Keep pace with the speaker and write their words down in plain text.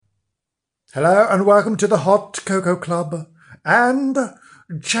Hello and welcome to the Hot Cocoa Club and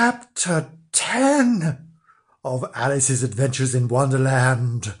Chapter 10 of Alice's Adventures in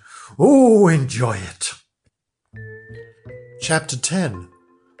Wonderland. Oh, enjoy it. Chapter 10,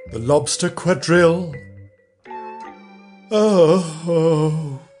 The Lobster Quadrille.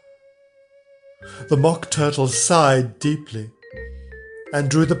 Oh. The Mock Turtle sighed deeply and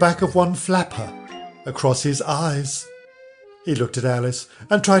drew the back of one flapper across his eyes. He looked at Alice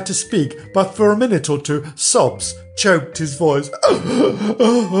and tried to speak, but for a minute or two sobs choked his voice.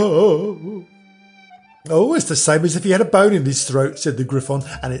 Oh, it's the same as if he had a bone in his throat, said the Griffon,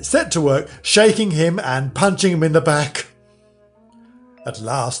 and it set to work, shaking him and punching him in the back. At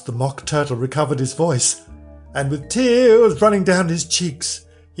last the Mock Turtle recovered his voice, and with tears running down his cheeks,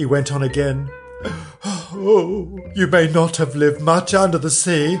 he went on again. Oh, you may not have lived much under the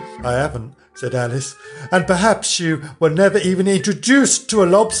sea. I haven't, said Alice, and perhaps you were never even introduced to a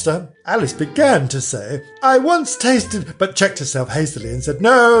lobster. Alice began to say, I once tasted, but checked herself hastily and said,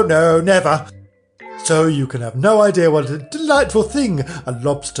 No, never. So you can have no idea what a delightful thing a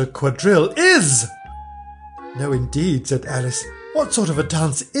lobster quadrille is. No, indeed, said Alice. What sort of a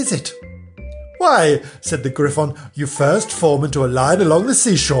dance is it? Why, said the Griffon, you first form into a line along the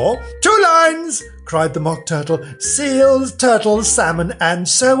seashore. 2 lines, cried the Mock Turtle, seals, turtles, salmon, and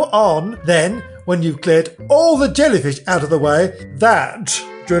so on. Then, when you've cleared all the jellyfish out of the way, that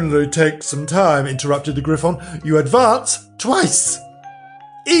generally takes some time, interrupted the Griffon. You advance twice.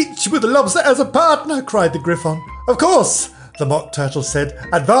 Each with a lobster as a partner, cried the Griffon. Of course, the Mock Turtle said.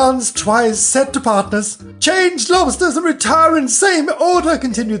 Advance twice, set to partners. Change lobsters and retire in same order,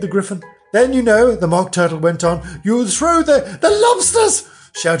 continued the Griffon. Then, you know, the Mock Turtle went on, you throw the lobsters,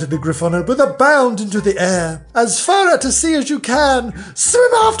 shouted the Griffon, and with a bound into the air. As far out to sea as you can. Swim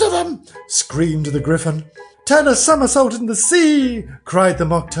after them, screamed the Griffon. Turn a somersault in the sea, cried the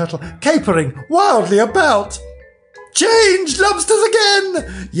Mock Turtle, capering wildly about. Change lobsters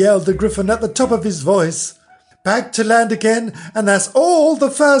again, yelled the Griffon at the top of his voice. Back to land again, and that's all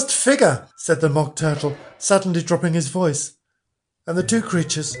the first figure, said the Mock Turtle, suddenly dropping his voice. And the 2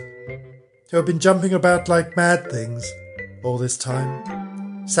 creatures, who had been jumping about like mad things all this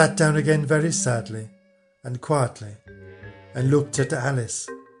time, sat down again very sadly and quietly and looked at Alice.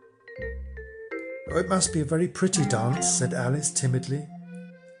 Oh, it must be a very pretty dance, said Alice timidly.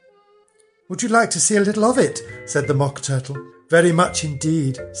 Would you like to see a little of it? Said the Mock Turtle. Very much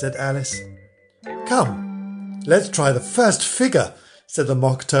indeed, said Alice. Come, let's try the first figure, said the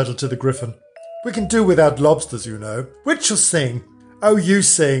Mock Turtle to the Griffon. We can do without lobsters, you know. Which shall sing? Oh, you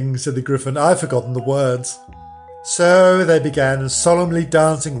sing, said the Griffon. I've forgotten the words. So they began solemnly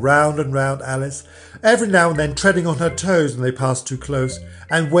dancing round and round Alice, every now and then treading on her toes when they passed too close,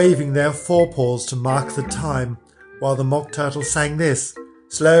 and waving their forepaws to mark the time, while the Mock Turtle sang this,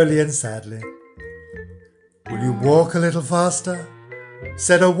 slowly and sadly. Will you walk a little faster?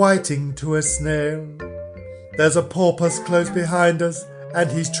 Said a whiting to a snail. There's a porpoise close behind us,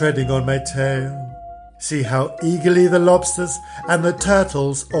 and he's treading on my tail. See how eagerly the lobsters and the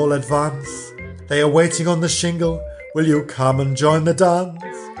turtles all advance. They are waiting on the shingle. Will you come and join the dance?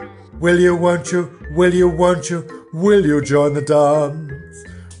 Will you, won't you, will you, won't you, will you join the dance?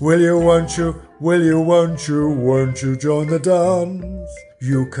 Will you, won't you, won't you join the dance?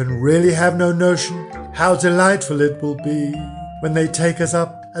 You can really have no notion how delightful it will be when they take us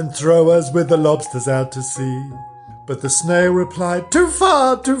up and throw us with the lobsters out to sea. But the snail replied, too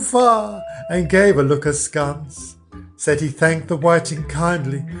far, and gave a look askance. Said he thanked the whiting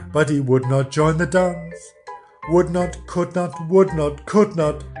kindly, but he would not join the dance. Would not, could not join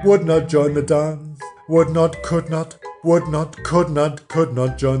the dance. Would not, could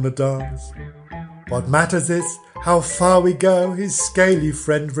not join the dance. What matters is how far we go, his scaly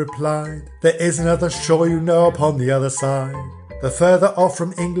friend replied. There is another shore, you know, upon the other side. The further off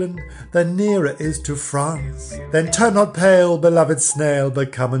from England, the nearer it is to France. Then turn not pale, beloved snail,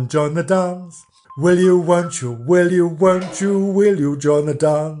 but come and join the dance. Will you, won't you, will you join the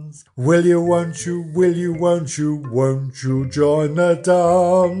dance? Will you, won't you join the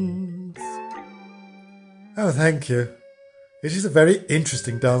dance? Oh, thank you. It is a very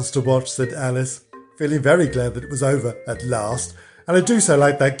interesting dance to watch, said Alice, feeling very glad that it was over at last, and I do so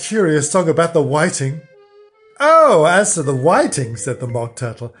like that curious song about the whiting. Oh, as to the whiting, said the Mock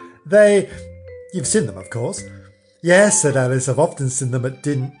Turtle, you've seen them, of course. Yes, said Alice, I've often seen them at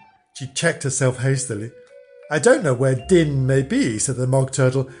Din. She checked herself hastily. I don't know where Din may be, said the Mock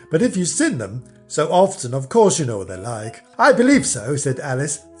Turtle, but if you've seen them so often, of course you know what they're like. I believe so, said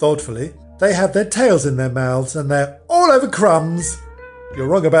Alice, thoughtfully. They have their tails in their mouths, and they're all over crumbs. You're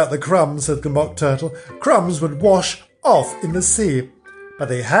wrong about the crumbs, said the Mock Turtle. Crumbs would wash off in the sea. but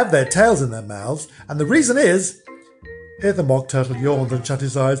they have their tails in their mouths, and the reason is... Here the Mock Turtle yawned and shut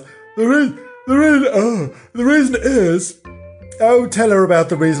his eyes. The reason is... Oh, tell her about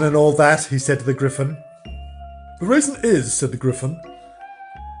the reason and all that, he said to the Griffin. The reason is, said the Griffin,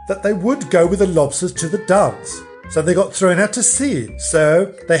 that they would go with the lobsters to the dance. So they got thrown out to sea.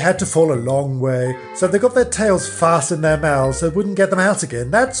 So they had to fall a long way. So they got their tails fast in their mouths so it wouldn't get them out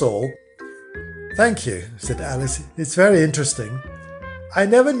again. That's all. Thank you, said Alice. It's very interesting. I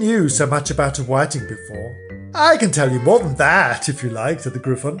never knew so much about a whiting before. I can tell you more than that, if you like, said the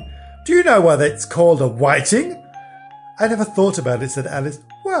Griffin. Do you know why it's called a whiting? I never thought about it, said Alice.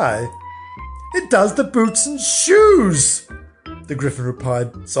 Why? It does the boots and shoes, the Griffin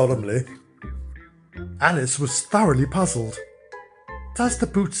replied solemnly. Alice was thoroughly puzzled. Does the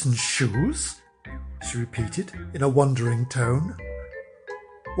boots and shoes? She repeated in a wondering tone.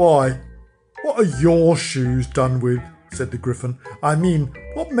 Why, what are your shoes done with? Said the Griffin. I mean,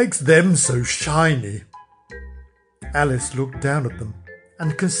 what makes them so shiny? Alice looked down at them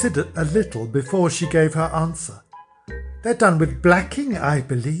and considered a little before she gave her answer. They're done with blacking, I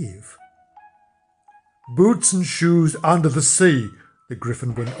believe. Boots and shoes under the sea, the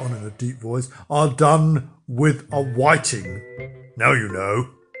Griffin went on in a deep voice, are done with a whiting. Now you know.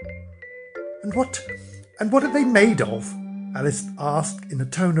 And what are they made of? Alice asked in a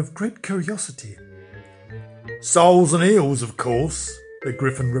tone of great curiosity. Soles and eels, of course, the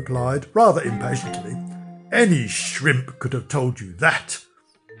Griffin replied, rather impatiently. Any shrimp could have told you that.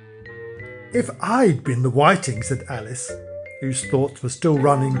 If I'd been the whiting, said Alice, whose thoughts were still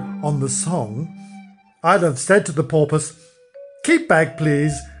running on the song, I'd have said to the porpoise, keep back,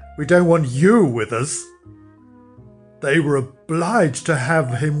 please. We don't want you with us. They were obliged to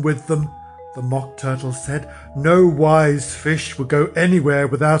have him with them, the Mock Turtle said. No wise fish would go anywhere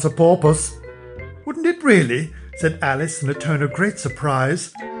without a porpoise. Wouldn't it really? Said Alice in a tone of great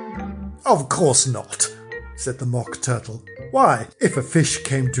surprise. Of course not, said the Mock Turtle. Why, if a fish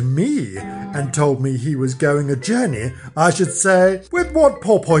came to me and told me he was going a journey, I should say, with what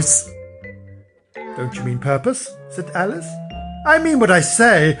porpoise? Don't you mean purpose? Said Alice. I mean what I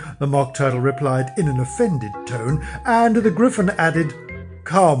say, the Mock Turtle replied in an offended tone, and the Griffin added,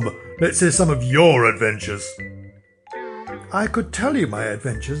 Come, let's hear some of your adventures. I could tell you my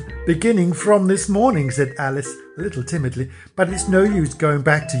adventures, beginning from this morning, said Alice, a little timidly, but it's no use going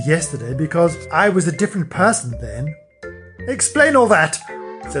back to yesterday because I was a different person then. Explain all that,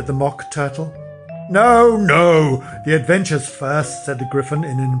 said the Mock Turtle. No, the adventures first, said the Griffin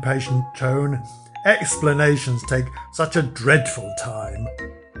in an impatient tone. Explanations take such a dreadful time.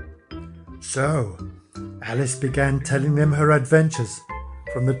 So, Alice began telling them her adventures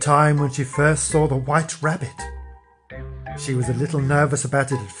from the time when she first saw the white rabbit. She was a little nervous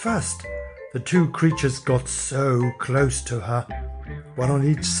about it at first. The two creatures got so close to her, one on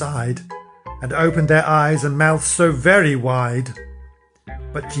each side, and opened their eyes and mouths so very wide.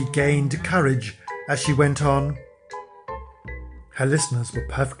 But she gained courage as she went on. Her listeners were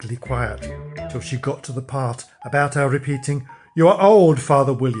perfectly quiet till she got to the part about her repeating, You are old,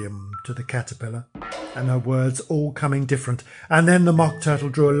 Father William, to the caterpillar, and her words all coming different. And then the Mock Turtle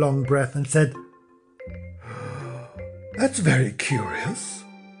drew a long breath and said, That's very curious.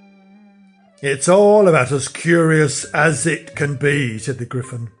 It's all about as curious as it can be, said the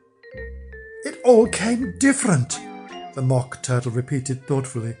Griffin. It all came different, the Mock Turtle repeated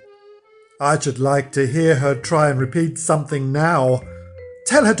thoughtfully. I should like to hear her try and repeat something now.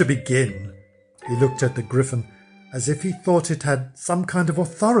 Tell her to begin. He looked at the Griffin as if he thought it had some kind of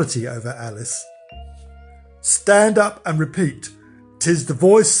authority over Alice. Stand up and repeat. 'Tis the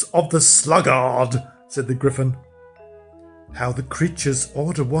voice of the sluggard, said the Griffin. How the creatures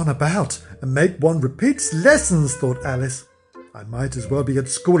order one about and make one repeat lessons, thought Alice. I might as well be at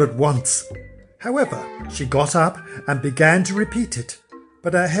school at once. However, she got up and began to repeat it,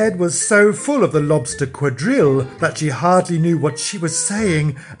 but her head was so full of the lobster quadrille that she hardly knew what she was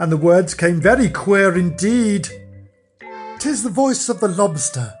saying, and the words came very queer indeed. "'Tis the voice of the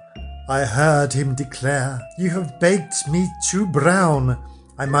lobster," I heard him declare. "You have baked me too brown,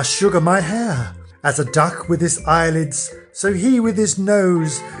 I must sugar my hair. As a duck with his eyelids, so he with his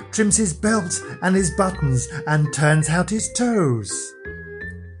nose trims his belt and his buttons and turns out his toes.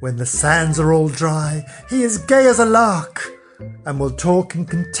 When the sands are all dry, he is gay as a lark, and will talk in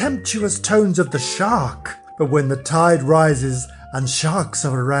contemptuous tones of the shark. But when the tide rises and sharks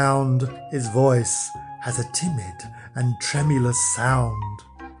are around, his voice has a timid and tremulous sound."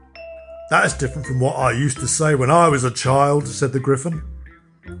 "That's different from what I used to say when I was a child," said the Griffin.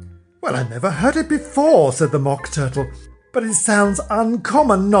 "Well, I never heard it before," said the Mock Turtle, "but it sounds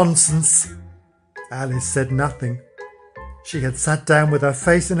uncommon nonsense." Alice said nothing. She had sat down with her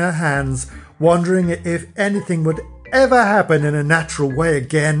face in her hands, wondering if anything would ever happen in a natural way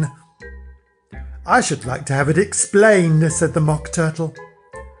again. "I should like to have it explained," said the Mock Turtle.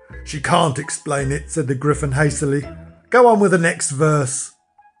 "She can't explain it," said the Gryphon hastily. "Go on with the next verse."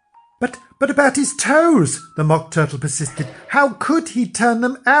 But about his toes," the Mock Turtle persisted. "How could he turn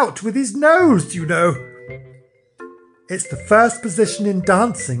them out with his nose, you know?" "It's the first position in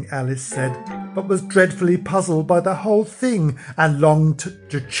dancing," Alice said, but was dreadfully puzzled by the whole thing and longed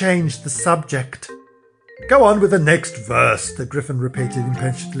to change the subject. "Go on with the next verse," the Gryphon repeated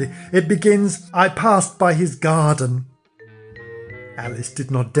impatiently. "It begins, 'I passed by his garden.'" Alice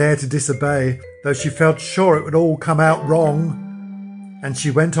did not dare to disobey, though she felt sure it would all come out wrong. And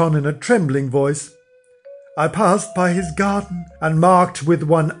she went on in a trembling voice, "I passed by his garden and marked with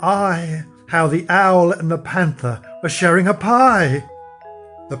one eye how the owl and the panther were sharing a pie.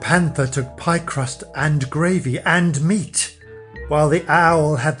 The panther took pie crust and gravy and meat, while the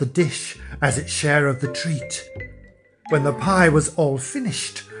owl had the dish as its share of the treat. When the pie was all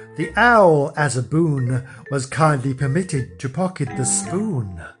finished, the owl, as a boon, was kindly permitted to pocket the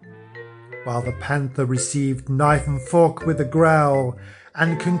spoon, while the panther received knife and fork with a growl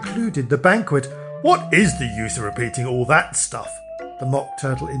and concluded the banquet." "What is the use of repeating all that stuff?" the Mock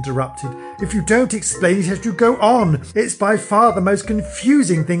Turtle interrupted. "If you don't explain it as you go on, it's by far the most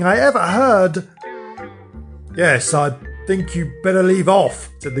confusing thing I ever heard." "Yes, I think you'd better leave off,"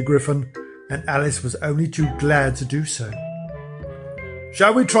 said the Gryphon, and Alice was only too glad to do so.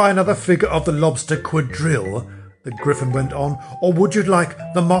 "Shall we try another figure of the lobster quadrille?" the Gryphon went on. "Or would you like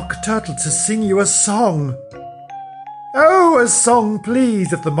the Mock Turtle to sing you a song?" "Oh, a song,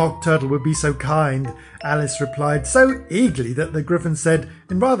 please, if the Mock Turtle would be so kind," Alice replied so eagerly that the Gryphon said,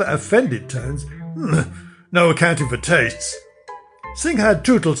 in rather offended tones, "No accounting for tastes. Sing her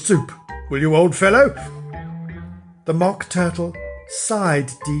Tootle Soup, will you, old fellow?" The Mock Turtle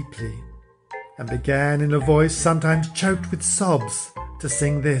sighed deeply and began in a voice sometimes choked with sobs to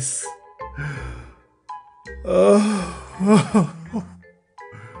sing this.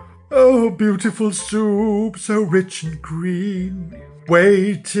 "Oh, beautiful soup, so rich and green,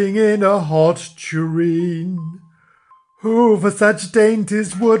 waiting in a hot tureen. Who for such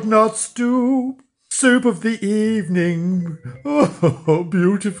dainties would not stoop? Soup of the evening, oh,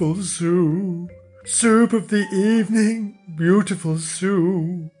 beautiful soup. Soup of the evening, beautiful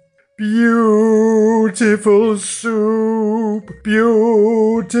soup. Beautiful soup,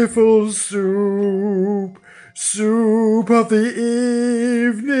 beautiful soup. Soup of the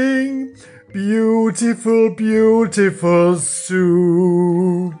evening, beautiful, beautiful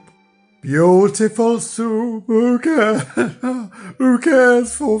soup. Beautiful soup, who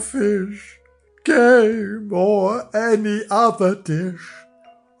cares for fish, game, or any other dish?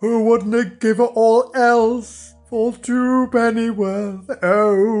 Who wouldn't give all else for 2 pennyworth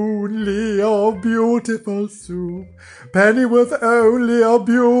only of beautiful soup? Pennyworth only of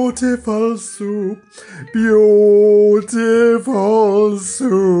beautiful soup. Beautiful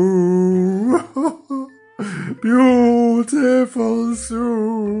soup. Beautiful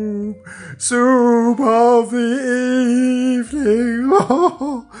soup. Soup of the evening.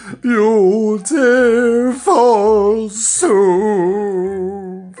 Beautiful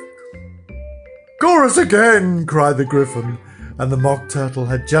soup." "Chorus again!" cried the Gryphon, and the Mock Turtle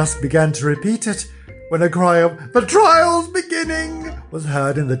had just begun to repeat it when a cry of "The trial's beginning!" was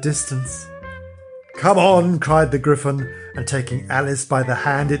heard in the distance. "Come on!" cried the Gryphon, and taking Alice by the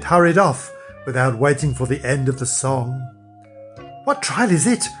hand it hurried off without waiting for the end of the song. "What trial is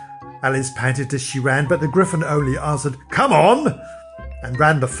it?" Alice panted as she ran, but the Gryphon only answered, "Come on!" and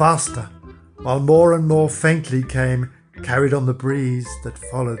ran the faster, while more and more faintly came, carried on the breeze that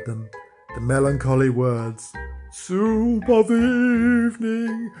followed them, the melancholy words, "Soup of the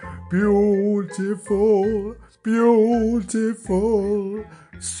evening, beautiful, beautiful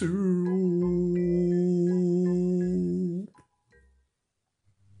soup."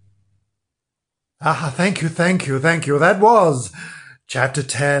 Thank you. That was Chapter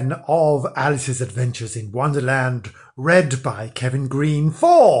 10 of Alice's Adventures in Wonderland, read by Kevin Green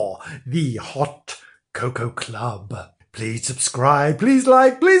for the Hot Cocoa Club. Please subscribe, please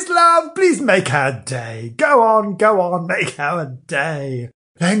like, please love, please make our day. Go on, make our day.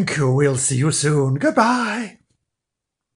 Thank you, we'll see you soon. Goodbye.